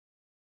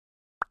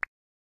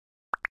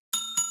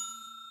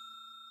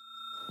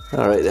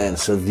Alright then,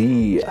 so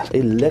the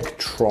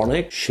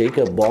electronic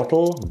shaker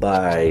bottle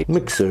by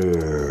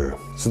MiiXR.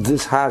 So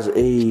this has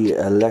a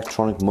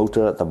electronic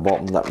motor at the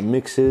bottom that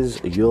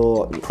mixes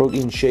your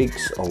protein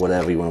shakes or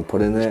whatever you want to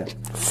put in there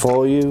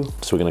for you.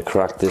 So we're going to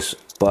crack this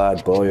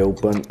bad boy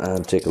open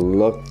and take a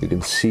look. You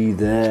can see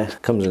there,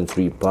 comes in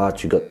 3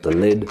 parts. You got the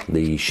lid,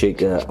 the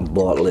shaker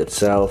bottle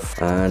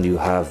itself, and you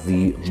have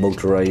the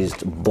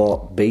motorized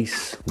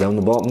base down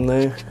the bottom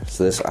there.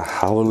 So let's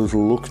have a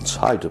little look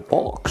inside the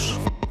box.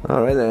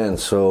 Alright then,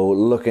 so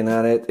looking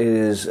at it, it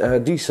is a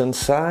decent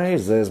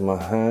size. There's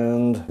my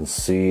hand. You can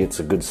see it's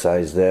a good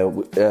size there.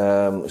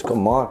 It's got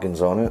markings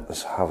on it.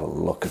 Let's have a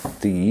look at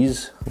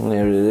these. And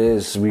there it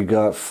is. We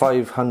got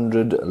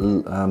 500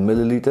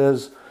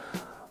 milliliters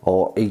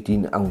or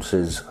 18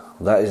 ounces.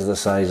 That is the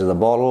size of the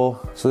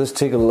bottle. So let's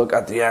take a look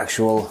at the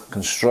actual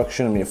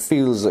construction. I mean, it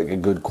feels like a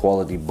good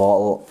quality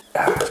bottle.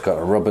 It's got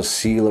a rubber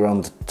seal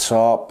around the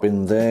top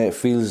in there. It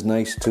feels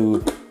nice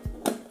to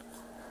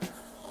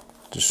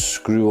just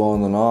screw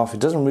on and off. It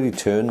doesn't really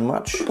turn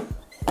much,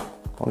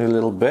 only a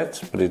little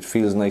bit, but it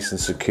feels nice and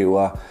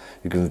secure.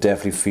 You can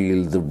definitely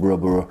feel the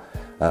rubber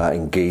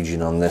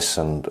engaging on this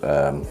and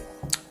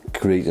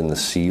creating the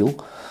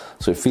seal.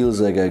 So it feels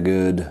like a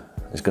good,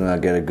 it's gonna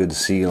get a good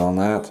seal on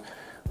that.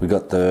 We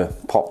got the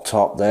pop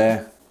top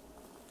there.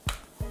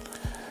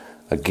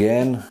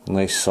 Again,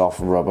 nice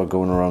soft rubber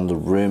going around the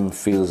rim.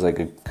 Feels like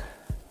a,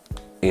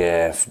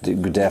 yeah, you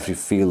could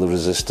definitely feel the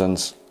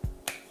resistance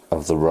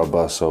of the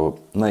rubber, so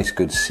nice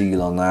good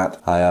seal on that.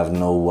 I have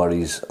no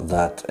worries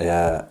that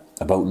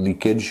about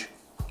leakage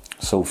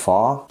so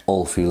far.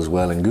 All feels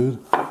well and good.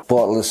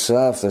 Bottle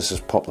itself, let's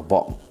just pop the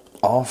bottom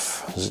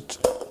off. Does it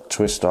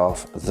twist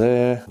off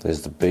there?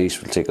 There's the base,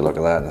 we'll take a look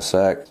at that in a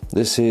sec.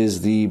 This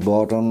is the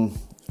bottom,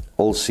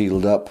 all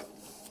sealed up,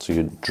 so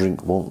your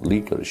drink won't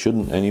leak, or it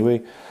shouldn't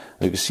anyway.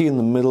 You can see in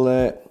the middle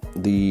there,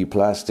 the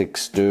plastic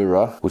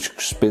stirrer, which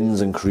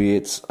spins and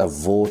creates a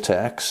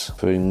vortex.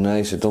 Very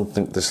nice. I don't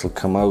think this will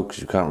come out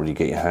because you can't really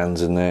get your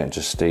hands in there. It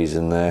just stays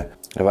in there.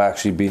 I've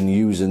actually been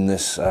using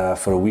this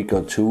for a week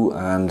or two,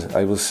 and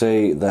I will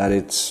say that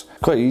it's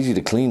quite easy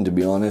to clean, to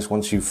be honest.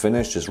 Once you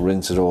finish, just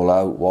rinse it all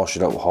out, wash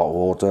it out with hot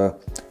water.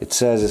 It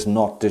says it's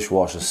not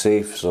dishwasher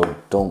safe, so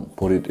don't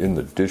put it in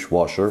the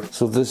dishwasher.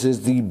 So this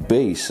is the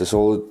base. That's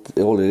all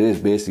it is.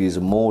 Basically is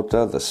a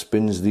motor that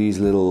spins these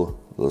little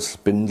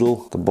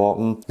spindle at the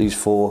bottom. These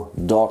 4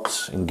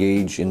 dots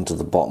engage into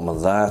the bottom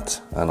of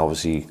that and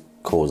obviously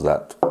cause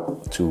that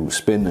to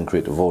spin and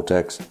create a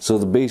vortex. So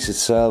the base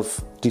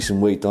itself,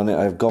 decent weight on it.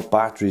 I've got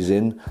batteries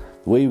in.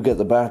 The way you get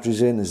the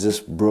batteries in is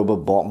this rubber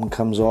bottom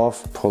comes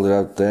off. Pull it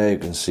out there, you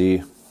can see.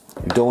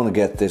 You don't want to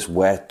get this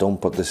wet.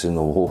 Don't put this in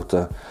the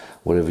water,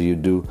 whatever you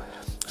do,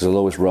 because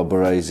although it's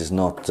rubberized, it's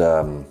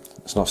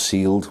not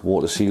sealed,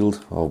 water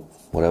sealed or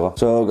whatever.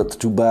 So I've got the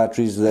 2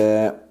 batteries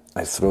there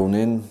I've thrown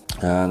in,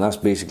 and that's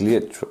basically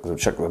it.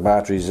 Chuck the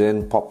batteries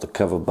in, pop the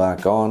cover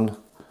back on,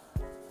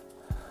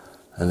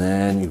 and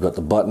then you've got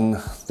the button.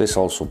 This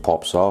also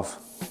pops off.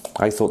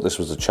 I thought this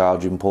was a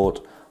charging port,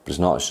 but it's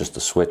not, it's just a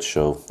switch,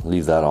 so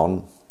leave that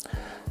on.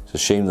 It's a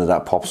shame that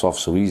that pops off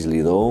so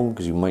easily though,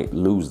 because you might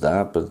lose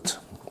that, but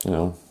you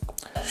know,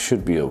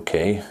 should be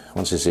okay.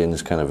 Once it's in,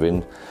 it's kind of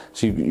in.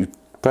 So you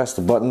press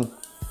the button,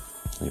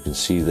 you can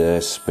see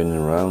there spinning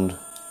around.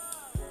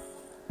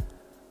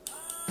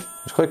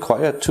 It's quite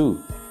quiet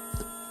too.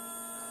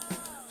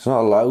 It's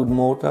not a loud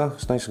motor,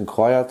 it's nice and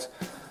quiet.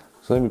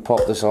 So let me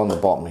pop this on the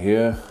bottom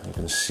here. You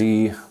can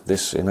see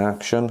this in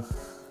action. You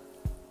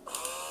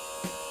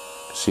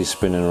can see it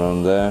spinning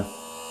around there.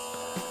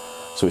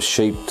 So it's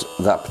shaped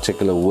that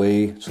particular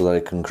way so that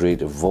it can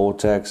create a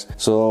vortex.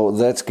 So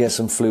let's get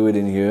some fluid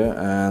in here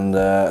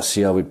and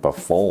see how it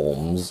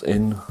performs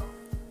in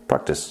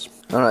practice.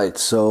 Alright,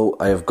 so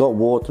I have got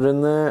water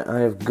in there. I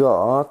have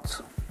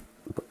got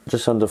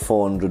just under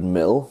 400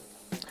 ml.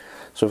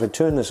 So if I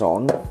turn this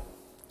on,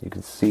 you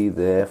can see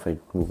there, if I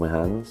move my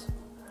hands,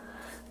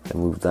 I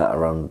move that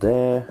around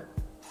there.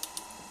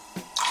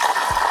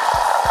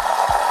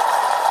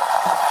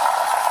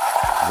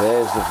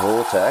 There's the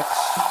vortex.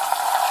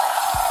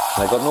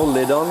 I got no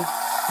lid on.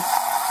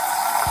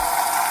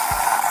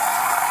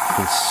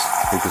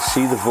 You can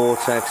see the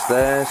vortex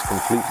there. It's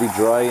completely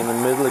dry in the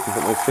middle. I can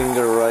put my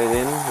finger right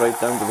in, right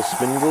down to the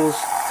spindles.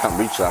 Can't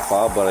reach that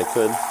far, but I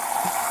could.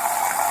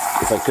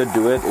 If I could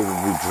do it, it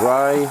would be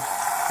dry.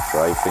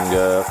 Dry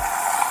finger.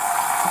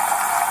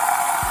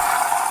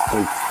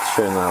 Let me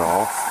turn that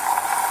off.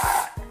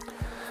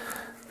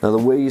 Now the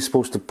way you're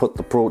supposed to put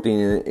the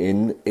protein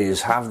in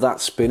is have that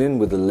spinning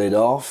with the lid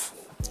off,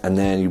 and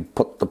then you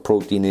put the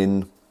protein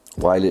in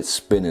while it's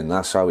spinning.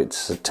 That's how it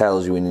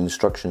tells you in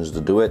instructions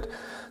to do it.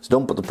 So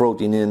don't put the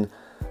protein in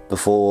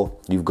before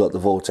you've got the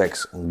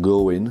vortex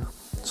going.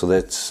 So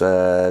let's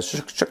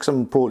chuck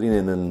some protein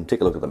in and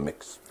take a look at the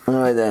mix.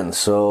 Alright then,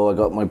 so I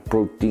got my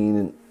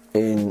protein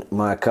in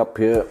my cup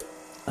here.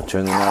 I'm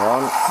turning that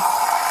on.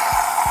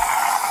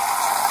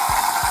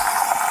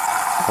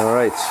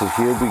 Alright, so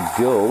here we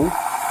go.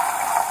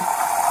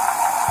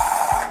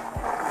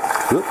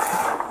 Whoop.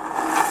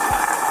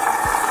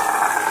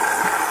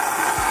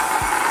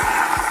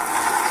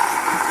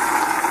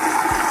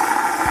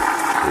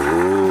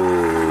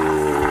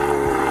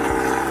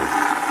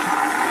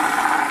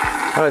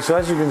 Alright, so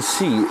as you can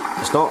see,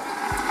 it's not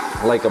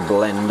like a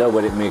blender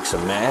where it makes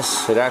a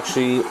mess. It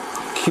actually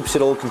keeps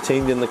it all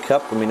contained in the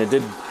cup. I mean, I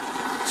did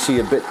see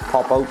a bit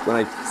pop out when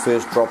I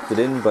first dropped it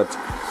in, but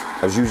I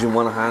was using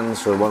one hand,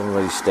 so it wasn't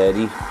very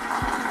steady.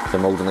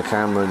 I'm holding the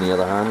camera in the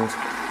other hand,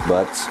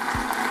 but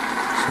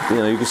you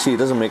know, you can see it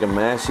doesn't make a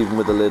mess even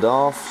with the lid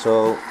off.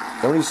 So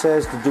it only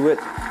says to do it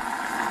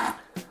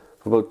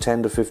for about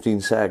 10 to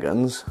 15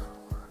 seconds.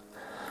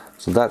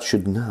 So that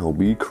should now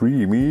be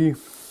creamy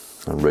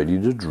and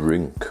ready to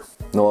drink.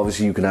 Now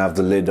obviously you can have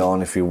the lid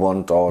on if you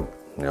want, or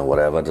you know,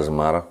 whatever, it doesn't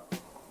matter.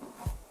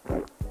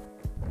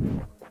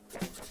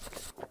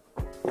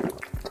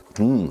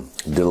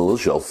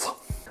 Delicious.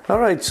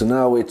 Alright, so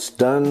now it's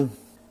done. You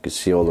can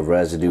see all the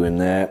residue in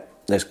there.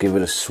 Let's give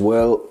it a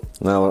swirl.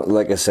 Now,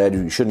 like I said,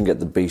 you shouldn't get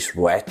the base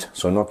wet,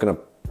 so I'm not going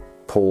to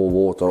pour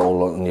water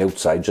all on the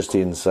outside, just the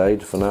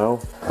inside for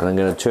now. And I'm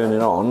going to turn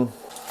it on.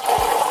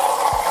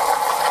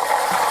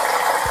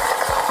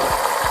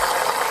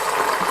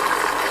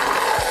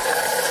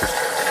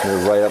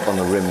 Right up on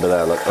the rim, but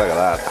there, look at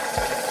that.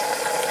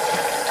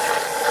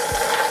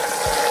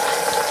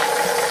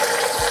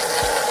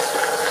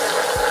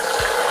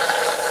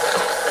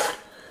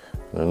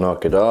 I'm going to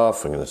knock it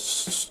off. I'm going to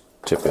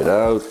tip it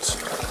out.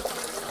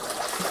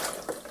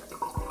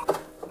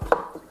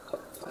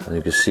 And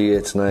you can see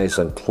it's nice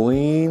and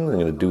clean. I'm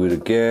going to do it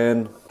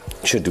again.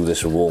 Should do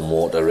this with warm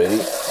water, really.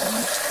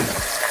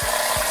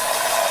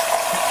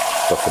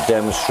 But for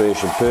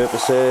demonstration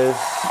purposes,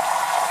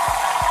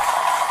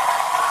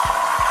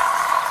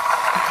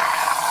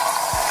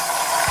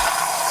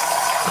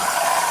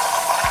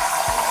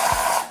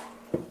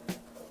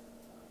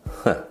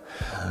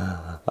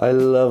 I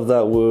love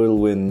that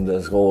whirlwind,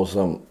 that's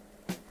awesome.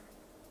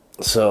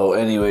 So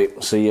anyway,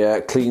 so yeah,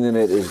 cleaning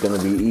it is going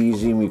to be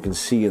easy. We can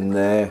see in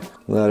there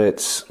that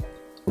it's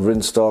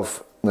rinsed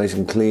off nice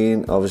and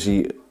clean.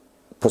 Obviously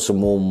put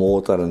some warm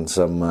water and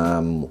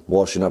some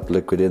washing up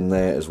liquid in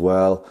there as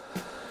well.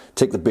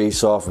 Take the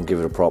base off and give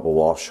it a proper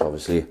wash,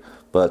 obviously.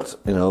 But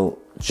you know,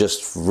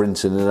 just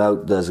rinsing it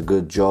out does a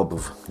good job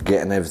of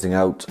getting everything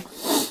out.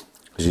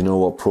 Because you know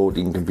what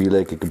protein can be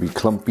like, it can be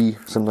clumpy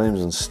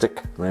sometimes and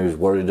stick. And I was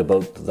worried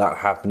about that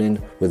happening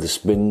with the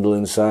spindle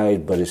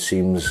inside, but it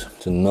seems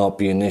to not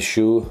be an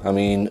issue. I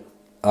mean,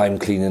 I'm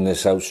cleaning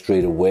this out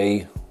straight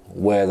away.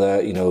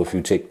 Whether, you know, if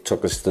you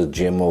took us to the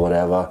gym or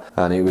whatever,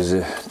 and it was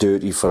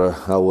dirty for an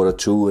hour or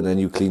two, and then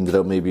you cleaned it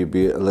out, maybe it'd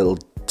be a little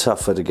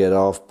tougher to get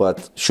off,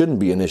 but shouldn't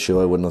be an issue,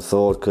 I wouldn't have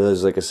thought,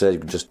 because like I said, you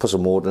could just put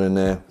some water in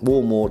there,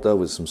 warm water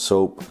with some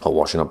soap or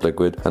washing up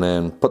liquid, and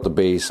then put the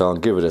base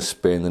on, give it a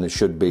spin, and it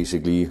should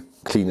basically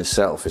clean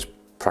itself. It's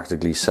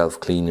practically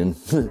self-cleaning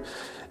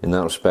in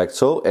that respect.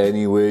 So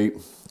anyway,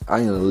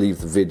 I'm going to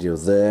leave the video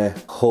there.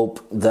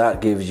 Hope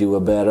that gives you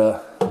a better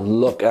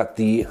look at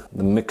the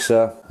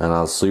MiiXR, and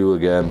I'll see you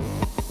again.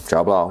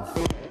 Ciao, blah.